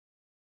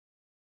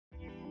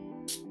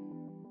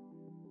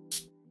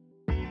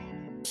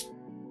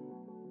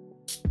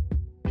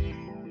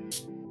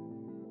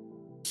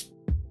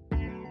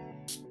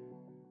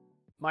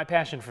My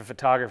passion for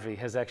photography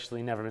has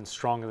actually never been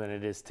stronger than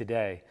it is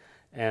today.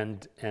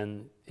 And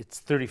it's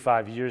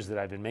 35 years that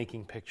I've been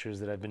making pictures,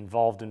 that I've been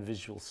involved in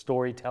visual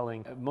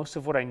storytelling. Most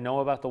of what I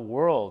know about the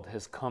world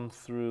has come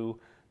through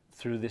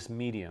this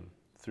medium,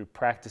 through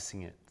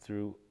practicing it,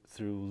 through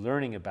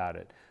learning about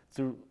it,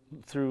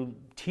 through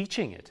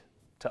teaching it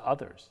to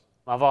others.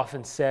 I've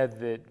often said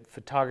that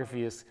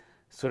photography is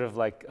sort of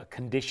like a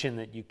condition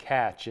that you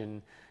catch,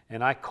 and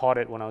I caught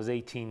it when I was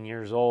 18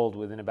 years old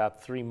within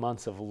about 3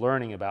 months of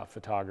learning about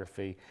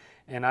photography.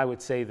 And I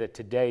would say that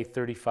today,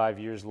 35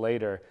 years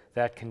later,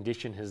 that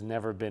condition has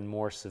never been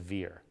more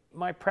severe.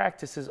 My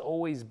practice has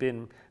always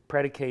been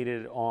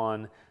predicated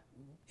on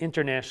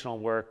international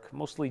work,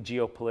 mostly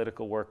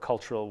geopolitical work,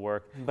 cultural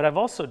work. But I've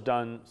also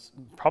done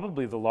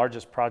probably the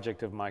largest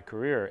project of my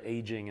career,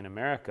 Aging in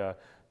America,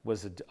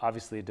 was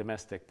obviously a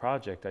domestic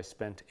project. I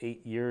spent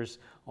 8 years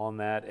on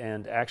that,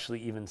 and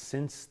actually even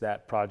since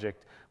that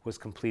project was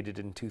completed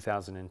in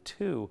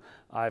 2002,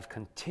 I've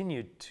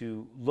continued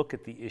to look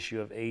at the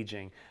issue of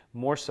aging,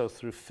 more so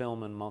through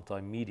film and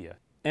multimedia.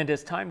 And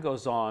as time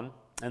goes on,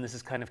 and this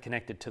is kind of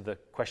connected to the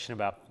question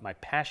about my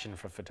passion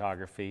for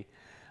photography,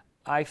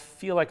 I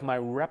feel like my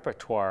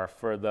repertoire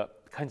for the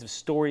kinds of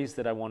stories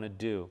that I want to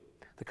do,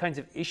 the kinds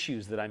of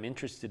issues that I'm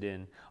interested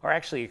in, are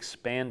actually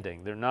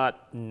expanding. They're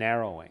not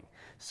narrowing.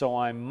 So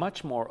I'm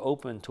much more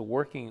open to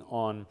working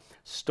on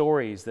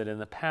stories that in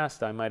the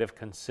past I might have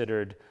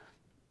considered,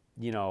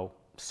 you know,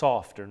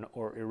 soft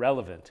or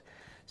irrelevant.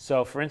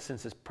 So for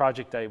instance, this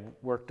project I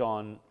worked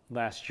on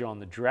last year on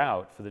the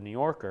drought for the New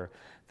Yorker,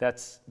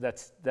 that's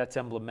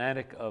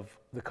emblematic of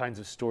the kinds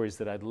of stories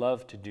that I'd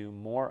love to do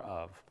more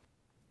of.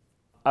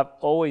 I've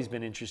always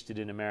been interested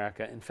in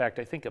America. In fact,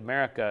 I think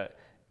America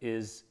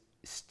is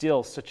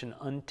still such an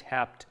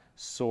untapped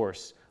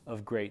source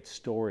of great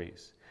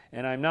stories.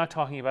 And I'm not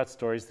talking about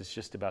stories that's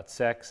just about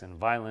sex and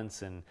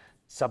violence and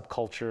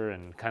subculture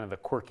and kind of the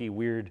quirky,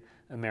 weird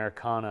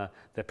Americana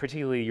that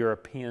particularly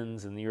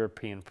Europeans and the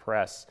European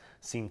press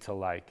seem to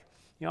like.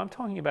 You know, I'm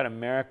talking about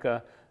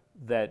America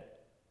that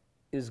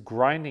is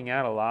grinding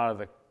out a lot of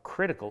the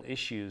critical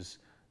issues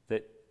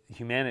that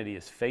humanity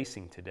is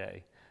facing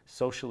today.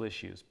 Social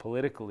issues,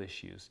 political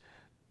issues,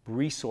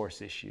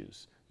 resource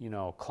issues, you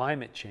know,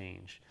 climate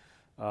change,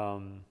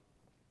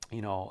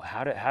 you know,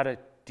 how to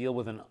deal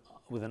with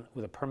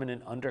a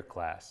permanent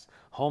underclass,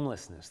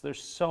 homelessness.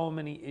 There's so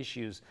many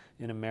issues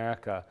in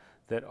America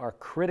that are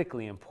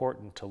critically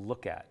important to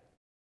look at.